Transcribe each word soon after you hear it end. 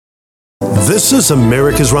This is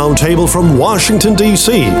America's Roundtable from Washington,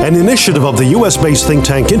 D.C., an initiative of the U.S.-based think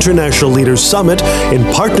tank International Leaders Summit in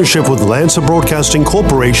partnership with Lancer Broadcasting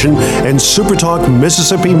Corporation and SuperTalk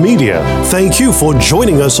Mississippi Media. Thank you for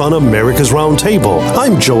joining us on America's Roundtable.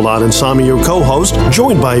 I'm Joel Ansami, your co-host,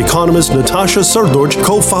 joined by economist Natasha Srdoc,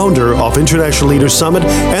 co-founder of International Leaders Summit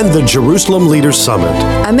and the Jerusalem Leaders Summit.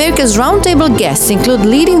 America's Roundtable guests include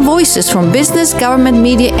leading voices from business, government,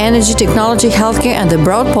 media, energy, technology, healthcare, and the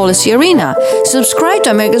broad policy arena. Subscribe to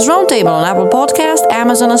America's Roundtable on Apple Podcasts,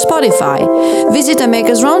 Amazon, and Spotify. Visit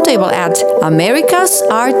America's Roundtable at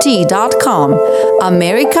americasrt.com.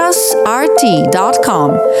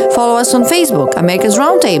 americasrt.com. Follow us on Facebook, America's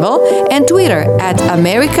Roundtable, and Twitter at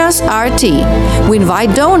americasrt. We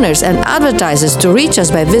invite donors and advertisers to reach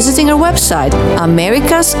us by visiting our website,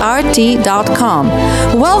 americasrt.com.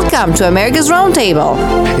 Welcome to America's Roundtable.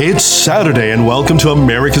 It's Saturday, and welcome to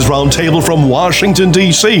America's Roundtable from Washington,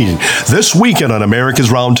 D.C. This weekend on America's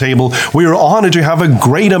Roundtable, we are honored to have a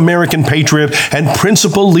great American patriot and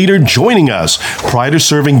principal leader joining us. Prior to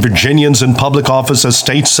serving Virginians in public office as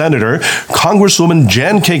state senator, Congresswoman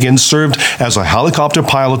Jan Kiggans served as a helicopter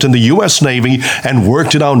pilot in the U.S. Navy and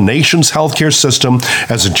worked in our nation's healthcare system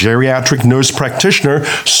as a geriatric nurse practitioner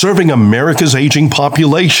serving America's aging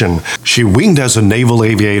population. She winged as a naval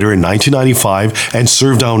aviator in 1995 and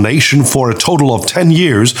served our nation for a total of 10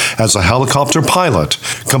 years as a helicopter pilot,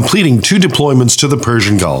 completing 2 deployments to the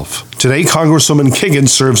Persian Gulf. Today, Congresswoman Kiggans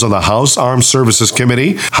serves on the House Armed Services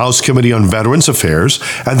Committee, House Committee on Veterans Affairs,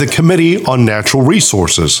 and the Committee on Natural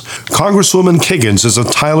Resources. Congresswoman Kiggans is a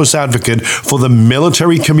tireless advocate for the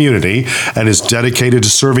military community and is dedicated to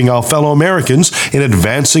serving our fellow Americans in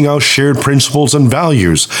advancing our shared principles and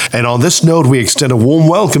values. And on this note, we extend a warm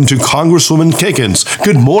welcome to Congresswoman Kiggans.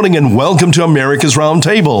 Good morning and welcome to America's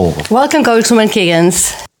Roundtable. Welcome, Congresswoman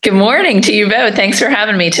Kiggans. Good morning to you both. Thanks for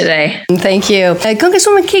having me today. Thank you.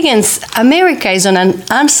 Congresswoman Kiggans, America is on an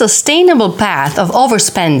unsustainable path of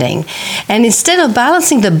overspending. And instead of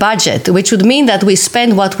balancing the budget, which would mean that we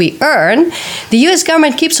spend what we earn, the U.S.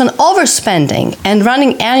 government keeps on overspending and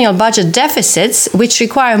running annual budget deficits, which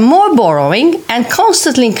require more borrowing and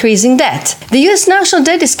constantly increasing debt. The U.S. national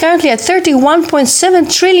debt is currently at $31.7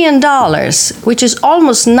 trillion, which is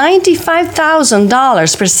almost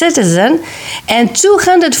 $95,000 per citizen and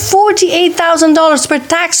 $248,000 per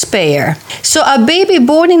taxpayer. So a baby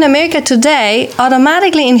born in America today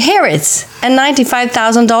automatically inherits a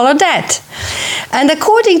 $95,000 debt. And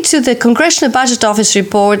according to the Congressional Budget Office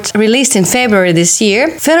report released in February this year,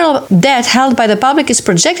 federal debt held by the public is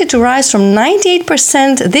projected to rise from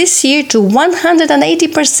 98% this year to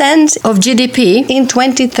 180% of GDP in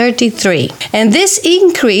 2033. And this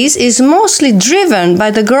increase is mostly driven by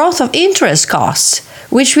the growth of interest costs,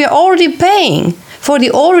 which we are already paying for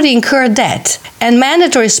the already incurred debt, and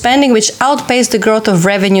mandatory spending which outpaced the growth of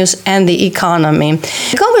revenues and the economy.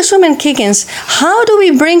 Congresswoman Kiggans, how do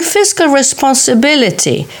we bring fiscal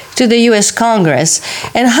responsibility to the U.S. Congress,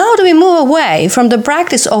 and how do we move away from the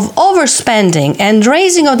practice of overspending and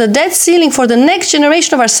raising of the debt ceiling for the next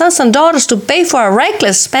generation of our sons and daughters to pay for our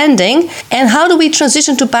reckless spending, and how do we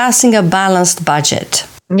transition to passing a balanced budget?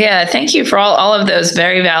 Yeah, thank you for all of those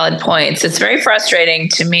very valid points. It's very frustrating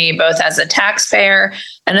to me, both as a taxpayer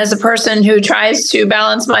and as a person who tries to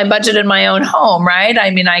balance my budget in my own home, right? I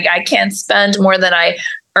mean, I can't spend more than I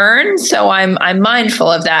earn, so I'm mindful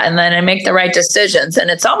of that, and then I make the right decisions. And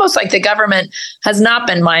it's almost like the government has not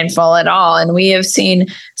been mindful at all. And we have seen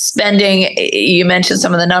spending. You mentioned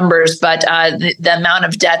some of the numbers, but the amount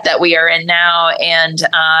of debt that we are in now, and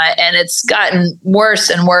it's gotten worse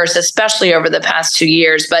and worse, especially over the past 2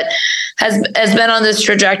 years. But has been on this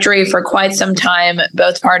trajectory for quite some time.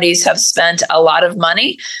 Both parties have spent a lot of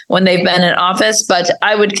money when they've been in office, but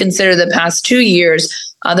I would consider the past 2 years.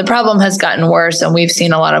 The problem has gotten worse, and we've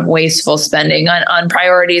seen a lot of wasteful spending on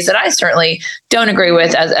priorities that I certainly don't agree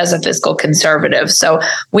with as a fiscal conservative. So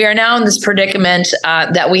we are now in this predicament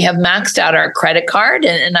that we have maxed out our credit card.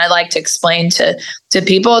 And I like to explain to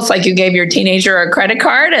people, it's like you gave your teenager a credit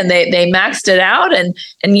card and they maxed it out, and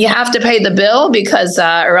you have to pay the bill because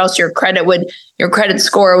or else your credit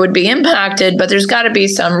score would be impacted. But there's got to be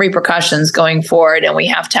some repercussions going forward, and we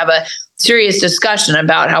have to have a serious discussion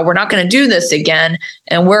about how we're not going to do this again,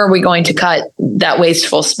 and where are we going to cut that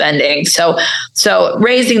wasteful spending. So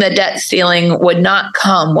raising the debt ceiling would not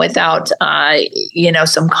come without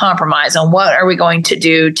some compromise on what are we going to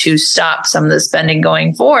do to stop some of the spending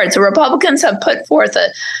going forward. So Republicans have put forth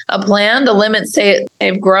a plan. The Limit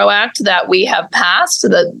Save Grow Act that we have passed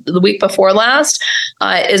the week before last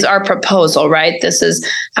is our proposal, right? This is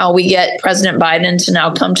how we get President Biden to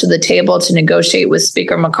now come to the table to negotiate with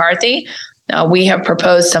Speaker McCarthy. We have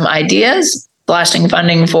proposed some ideas, slashing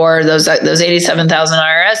funding for those 87,000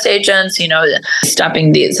 IRS agents,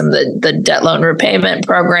 stopping some of the debt loan repayment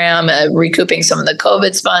program, recouping some of the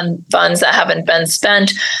COVID funds that haven't been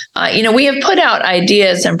spent. We have put out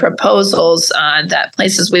ideas and proposals that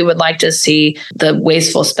places we would like to see the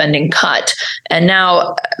wasteful spending cut. And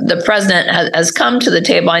now the president has come to the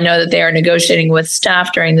table. I know that they are negotiating with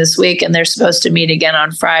staff during this week, and they're supposed to meet again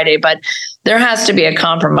on Friday. But there has to be a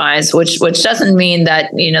compromise, which doesn't mean that,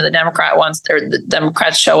 the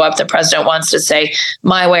Democrats show up, the president wants to say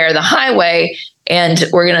my way or the highway, and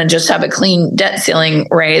we're going to just have a clean debt ceiling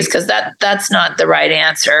raise, because that's not the right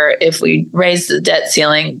answer. If we raise the debt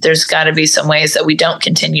ceiling, there's got to be some ways that we don't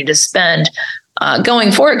continue to spend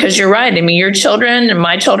going forward, because you're right. I mean, your children and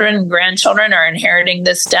my children and grandchildren are inheriting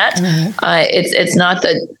this debt. Mm-hmm. It's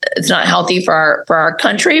not healthy for our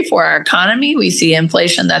country, for our economy. We see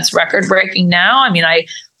inflation that's record breaking now. I mean, I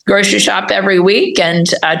grocery shop every week, and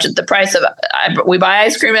the price of we buy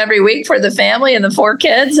ice cream every week for the family and the 4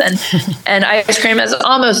 kids, and ice cream has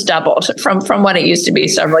almost doubled from what it used to be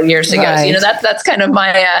several years ago. Right. So, that's kind of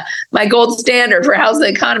my gold standard for how's the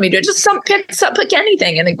economy doing. Just pick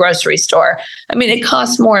anything in the grocery store. I mean, it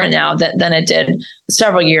costs more now than it did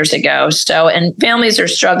several years ago. So, and families are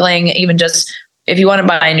struggling, even just if you want to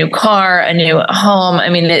buy a new car, a new home. I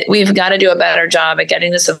mean, we've got to do a better job at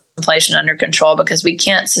getting this inflation under control, because we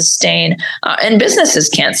can't sustain, and businesses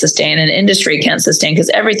can't sustain, and industry can't sustain, because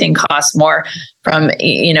everything costs more, from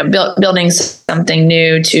building something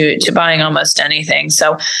new to buying almost anything.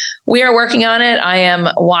 So we are working on it. I am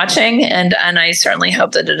watching, and I certainly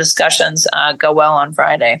hope that the discussions go well on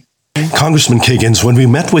Friday. Congressman Kiggans, when we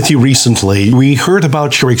met with you recently, we heard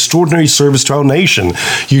about your extraordinary service to our nation.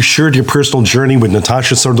 You shared your personal journey with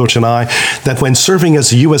Natasha Srdoc and I, that when serving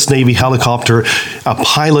as a U.S. Navy helicopter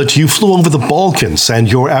pilot, you flew over the Balkans, and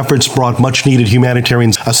your efforts brought much-needed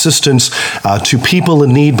humanitarian assistance to people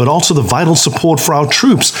in need, but also the vital support for our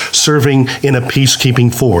troops serving in a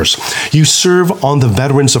peacekeeping force. You serve on the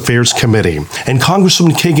Veterans Affairs Committee. And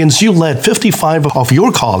Congressman Kiggans, you led 55 of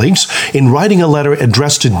your colleagues in writing a letter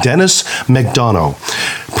addressed to Dennis McDonough,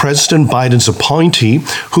 President Biden's appointee,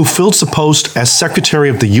 who fills the post as Secretary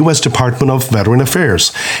of the U.S. Department of Veteran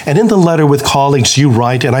Affairs. And in the letter with colleagues, you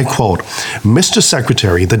write, and I quote, "Mr.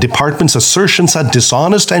 Secretary, the department's assertions are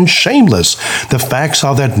dishonest and shameless. The facts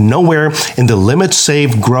are that nowhere in the Limit,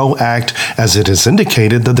 Save, Grow Act, as it is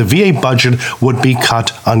indicated, that the VA budget would be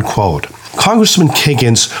cut," unquote. Congressman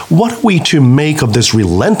Kiggans, what are we to make of this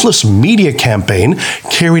relentless media campaign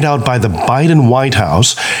carried out by the Biden White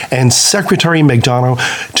House and Secretary McDonough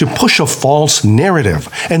to push a false narrative?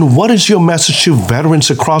 And what is your message to veterans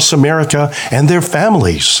across America and their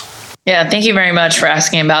families? Yeah, thank you very much for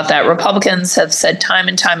asking about that. Republicans have said time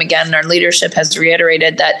and time again, and our leadership has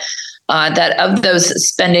reiterated that of those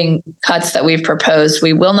spending cuts that we've proposed,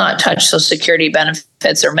 we will not touch Social Security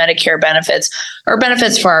benefits or Medicare benefits or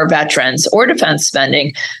benefits for our veterans or defense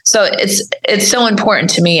spending. So it's so important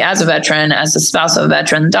to me as a veteran, as the spouse of a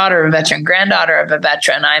veteran, daughter of a veteran, granddaughter of a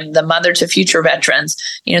veteran. I'm the mother to future veterans,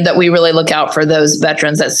 that we really look out for those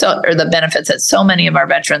veterans or the benefits that so many of our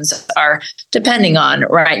veterans are depending on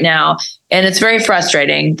right now. And it's very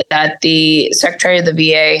frustrating that the Secretary of the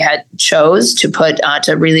VA had chose to put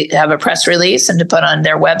to really have a press release and to put on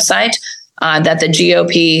their website that the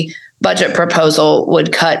GOP budget proposal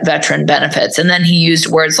would cut veteran benefits. And then he used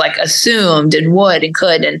words like assumed and would and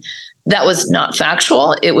could, and that was not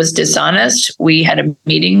factual. It was dishonest. We had a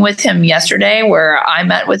meeting with him yesterday where I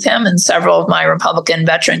met with him and several of my Republican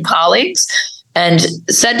veteran colleagues and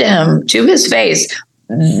said to him to his face,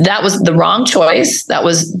 that was the wrong choice. That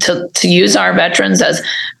was to use our veterans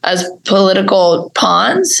as political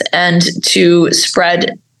pawns and to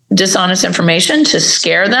spread dishonest information, to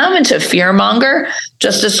scare them and to fearmonger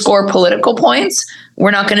just to score political points.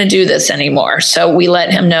 We're not going to do this anymore. So we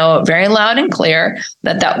let him know very loud and clear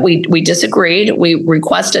that we disagreed. We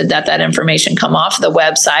requested that information come off the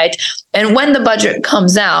website. And when the budget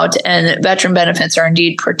comes out and veteran benefits are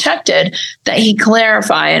indeed protected, that he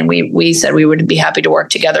clarify. And we said we would be happy to work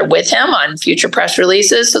together with him on future press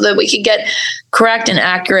releases so that we could get correct and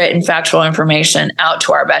accurate and factual information out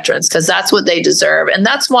to our veterans, because that's what they deserve. And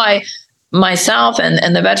that's why myself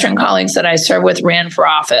and the veteran colleagues that I serve with ran for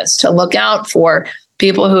office, to look out for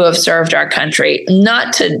people who have served our country,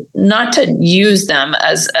 not to use them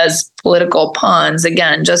as political pawns,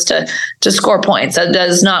 again, just to score points. That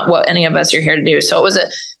is not what any of us are here to do. So it was a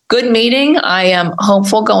good meeting. I am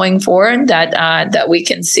hopeful going forward that we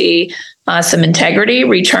can see some integrity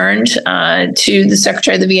returned to the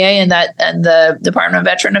Secretary of the VA and the Department of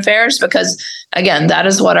Veteran Affairs, because again, that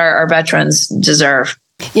is what our veterans deserve.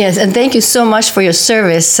 Yes, and thank you so much for your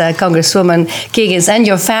service, Congresswoman Kiggans, and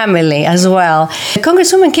your family as well.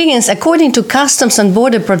 Congresswoman Kiggans, according to Customs and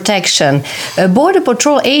Border Protection, Border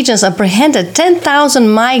Patrol agents apprehended 10,000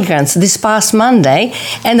 migrants this past Monday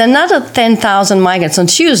and another 10,000 migrants on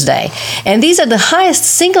Tuesday. And these are the highest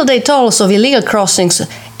single-day totals of illegal crossings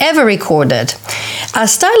ever recorded.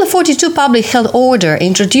 As Title 42 public health order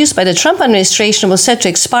introduced by the Trump administration was set to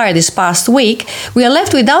expire this past week, we are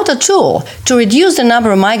left without a tool to reduce the number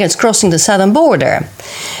of migrants crossing the southern border.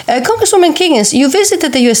 Congresswoman Kiggans, you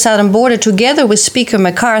visited the U.S. southern border together with Speaker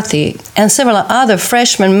McCarthy and several other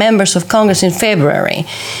freshman members of Congress in February.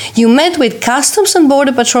 You met with Customs and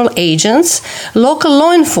Border Patrol agents, local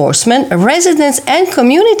law enforcement, residents, and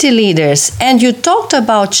community leaders, and you talked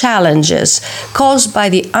about challenges caused by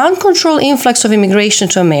the uncontrolled influx of immigration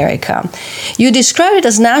to America. You described it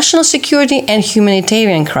as national security and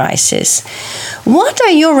humanitarian crisis. What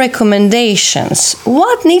are your recommendations?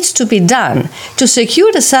 What needs to be done to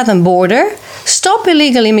secure the southern border, stop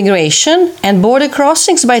illegal immigration, and border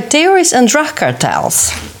crossings by terrorists and drug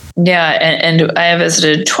cartels? Yeah, and I have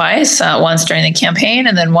visited twice, once during the campaign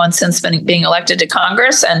and then once since being elected to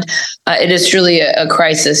Congress. And it is truly a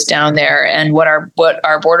crisis down there. And what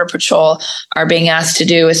our Border Patrol are being asked to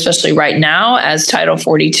do, especially right now, as Title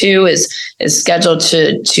 42 is scheduled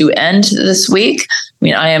to end this week. I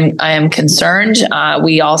mean, I am concerned.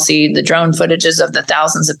 We all see the drone footages of the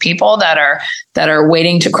thousands of people that are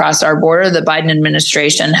waiting to cross our border. The Biden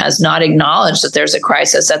administration has not acknowledged that there's a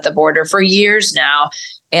crisis at the border for years now.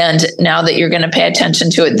 And now that you're going to pay attention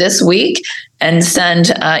to it this week and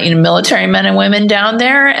send military men and women down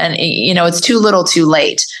there, and it's too little, too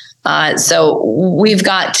late. So we've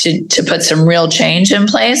got to put some real change in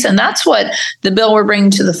place. And that's what the bill we're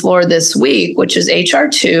bringing to the floor this week, which is H.R.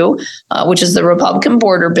 2, which is the Republican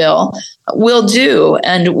border bill, will do.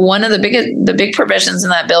 And one of the big provisions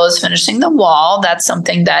in that bill is finishing the wall. That's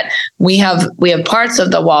something that we have parts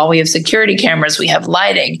of the wall. We have security cameras. We have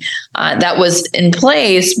lighting that was in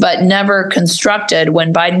place, but never constructed.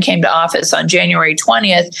 When Biden came to office on January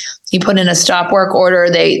 20th, he put in a stop work order.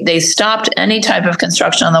 They stopped any type of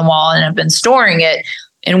construction on the wall and have been storing it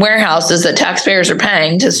in warehouses that taxpayers are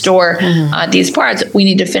paying to store these parts. We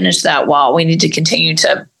need to finish that wall. We need to continue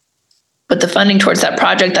to put the funding towards that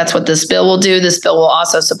project. That's what this bill will do. This bill will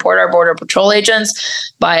also support our Border Patrol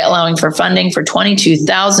agents by allowing for funding for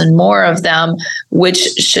 22,000 more of them, which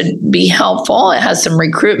should be helpful. It has some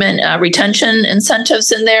recruitment, retention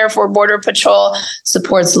incentives in there for Border Patrol,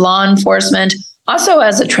 supports law enforcement. Also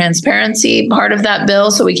has a transparency part of that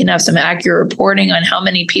bill, so we can have some accurate reporting on how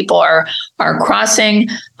many people are crossing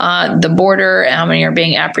the border, how many are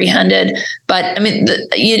being apprehended. But I mean,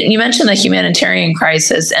 you mentioned the humanitarian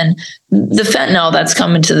crisis and the fentanyl that's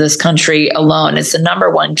come into this country alone. It's the number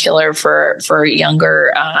one killer for younger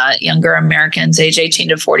Americans, age 18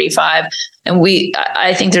 to 45. And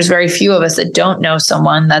I think there's very few of us that don't know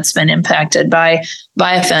someone that's been impacted by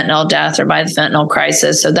a fentanyl death or by the fentanyl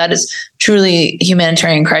crisis. So that is truly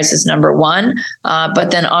humanitarian crisis number one.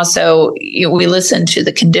 But then also we listen to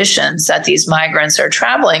the conditions that these migrants are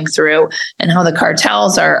traveling through and how the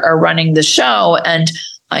cartels are running the show. And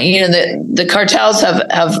the cartels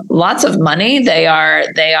have lots of money. They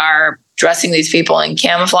are dressing these people in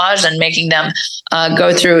camouflage and making them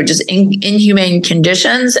go through just inhumane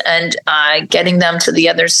conditions and getting them to the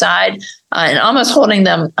other side and almost holding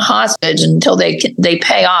them hostage until they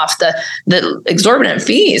pay off the exorbitant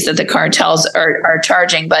fees that the cartels are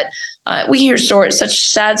charging. But we hear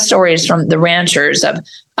such sad stories from the ranchers of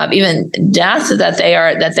even death that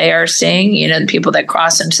they are seeing. The people that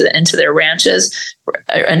cross into their ranches,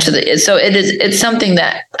 so it's something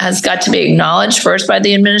that has got to be acknowledged first by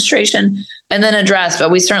the administration and then addressed.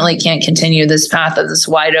 But we certainly can't continue this path of this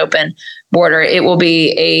wide open border. It will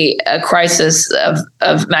be a crisis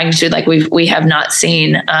of magnitude like we have not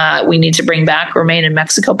seen. We need to bring back Remain in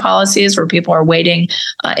Mexico policies where people are waiting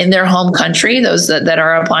in their home country, those that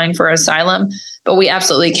are applying for asylum. But we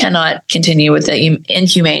absolutely cannot continue with the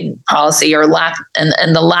inhumane policy or lack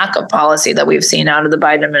of policy that we've seen out of the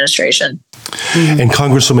Biden administration. And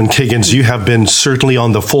Congresswoman Kiggans, you have been certainly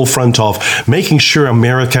on the forefront of making sure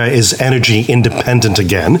America is energy independent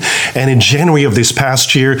again. And in January of this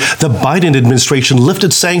past year, the Biden administration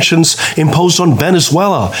lifted sanctions imposed on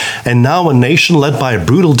Venezuela. And now a nation led by a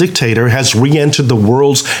brutal dictator has re-entered the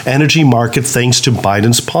world's energy market thanks to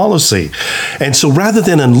Biden's policy. And so rather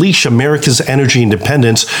than unleash America's energy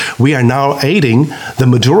independence, we are now aiding the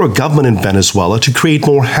Maduro government in Venezuela to create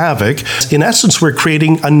more havoc. In essence, we're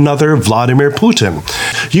creating another Vladimir Putin.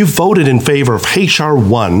 You voted in favor of H.R.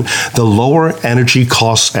 1, the Lower Energy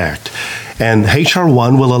Costs Act. And HR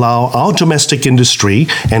 1 will allow our domestic industry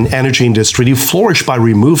and energy industry to flourish by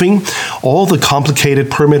removing all the complicated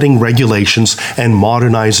permitting regulations and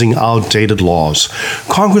modernizing outdated laws.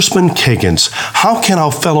 Congressman Kiggans, how can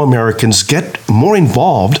our fellow Americans get more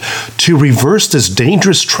involved to reverse this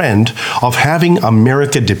dangerous trend of having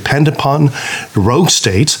America depend upon rogue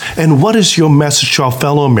states? And what is your message to our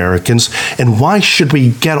fellow Americans? And why should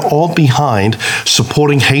we get all behind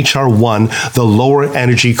supporting HR 1, the Lower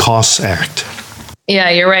Energy Costs Act? Yeah,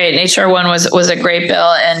 you're right. HR 1 was a great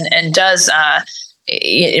bill and does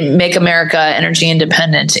make America energy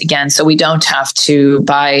independent again, so we don't have to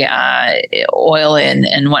buy oil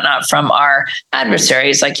and whatnot from our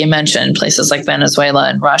adversaries, like you mentioned, places like Venezuela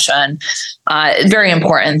and Russia. And very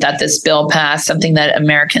important that this bill pass. Something that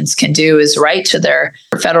Americans can do is write to their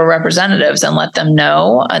federal representatives and let them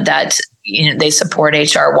know that they support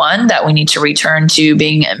HR 1, that we need to return to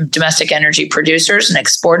being domestic energy producers and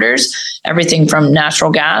exporters, everything from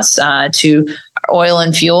natural gas to oil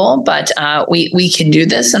and fuel. But we can do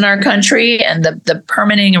this in our country, and the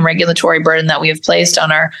permitting and regulatory burden that we have placed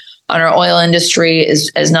on our oil industry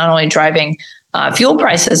is not only driving fuel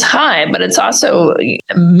prices high, but it's also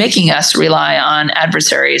making us rely on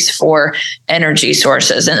adversaries for energy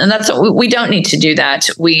sources, and that's what we don't need to do that.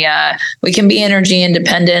 We can be energy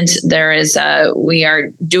independent. We are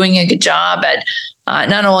doing a good job at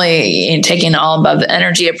not only in taking an all above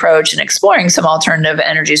energy approach and exploring some alternative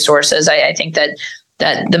energy sources. I think that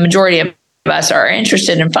the majority of us are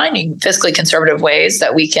interested in finding fiscally conservative ways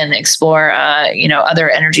that we can explore, other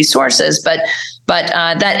energy sources. But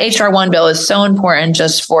that HR 1 bill is so important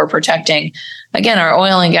just for protecting, again, our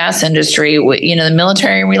oil and gas industry. The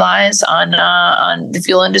military relies on the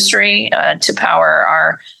fuel industry to power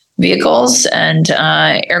our vehicles and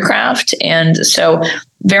aircraft, and so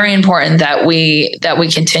very important that we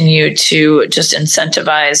continue to just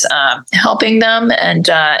incentivize helping them. And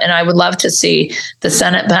I would love to see the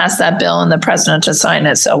Senate pass that bill and the president to sign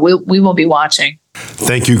it. So we will be watching.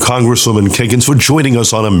 Thank you, Congresswoman Kiggans, for joining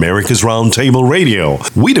us on America's Roundtable Radio.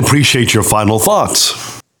 We'd appreciate your final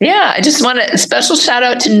thoughts. Yeah, I just want a special shout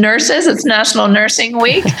out to nurses. It's National Nursing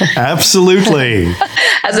Week. Absolutely.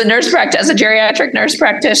 As a geriatric nurse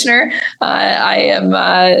practitioner, I am.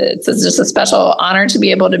 It's just a special honor to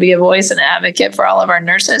be able to be a voice and advocate for all of our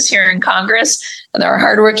nurses here in Congress. They're a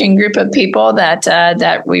hardworking group of people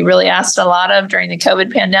that we really asked a lot of during the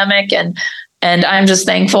COVID pandemic, and I'm just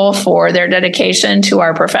thankful for their dedication to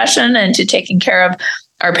our profession and to taking care of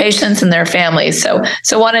our patients and their families. So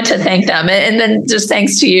wanted to thank them. And then just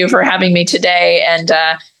thanks to you for having me today and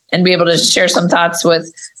be able to share some thoughts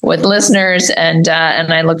with listeners. And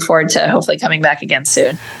I look forward to hopefully coming back again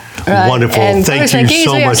soon. Right. Wonderful. And Thank you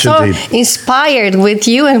so much indeed. Inspired with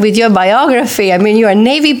you and with your biography. I mean, you're a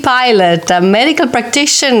Navy pilot, a medical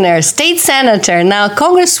practitioner, state senator, now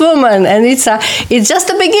Congresswoman, and it's just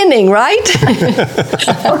the beginning, right?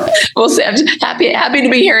 We'll see. I'm happy to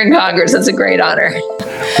be here in Congress. It's a great honor.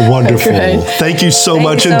 Wonderful. Thank you so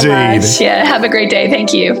much indeed. Yeah, have a great day.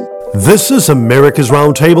 Thank you. This is America's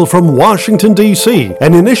Roundtable from Washington, D.C.,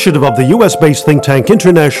 an initiative of the U.S.-based think tank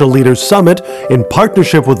International Leaders Summit in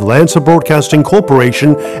partnership with Lancer Broadcasting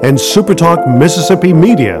Corporation and SuperTalk Mississippi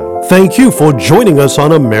Media. Thank you for joining us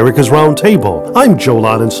on America's Roundtable. I'm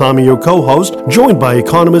Jolan Ansami, your co-host, joined by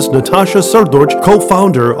economist Natasha Serdorch,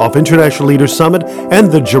 co-founder of International Leaders Summit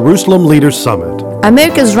and the Jerusalem Leaders Summit.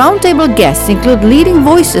 America's Roundtable guests include leading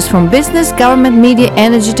voices from business, government, media,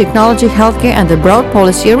 energy, technology, healthcare, and the broad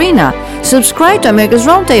policy arena. Subscribe to America's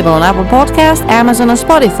Roundtable on Apple Podcasts, Amazon, and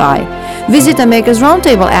Spotify. Visit America's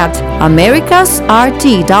Roundtable at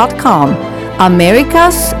americasrt.com.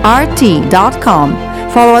 americasrt.com.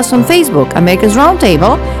 Follow us on Facebook, America's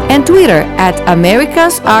Roundtable, and Twitter at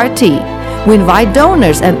AmericasRT. We invite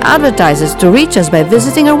donors and advertisers to reach us by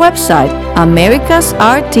visiting our website,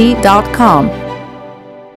 americasrt.com.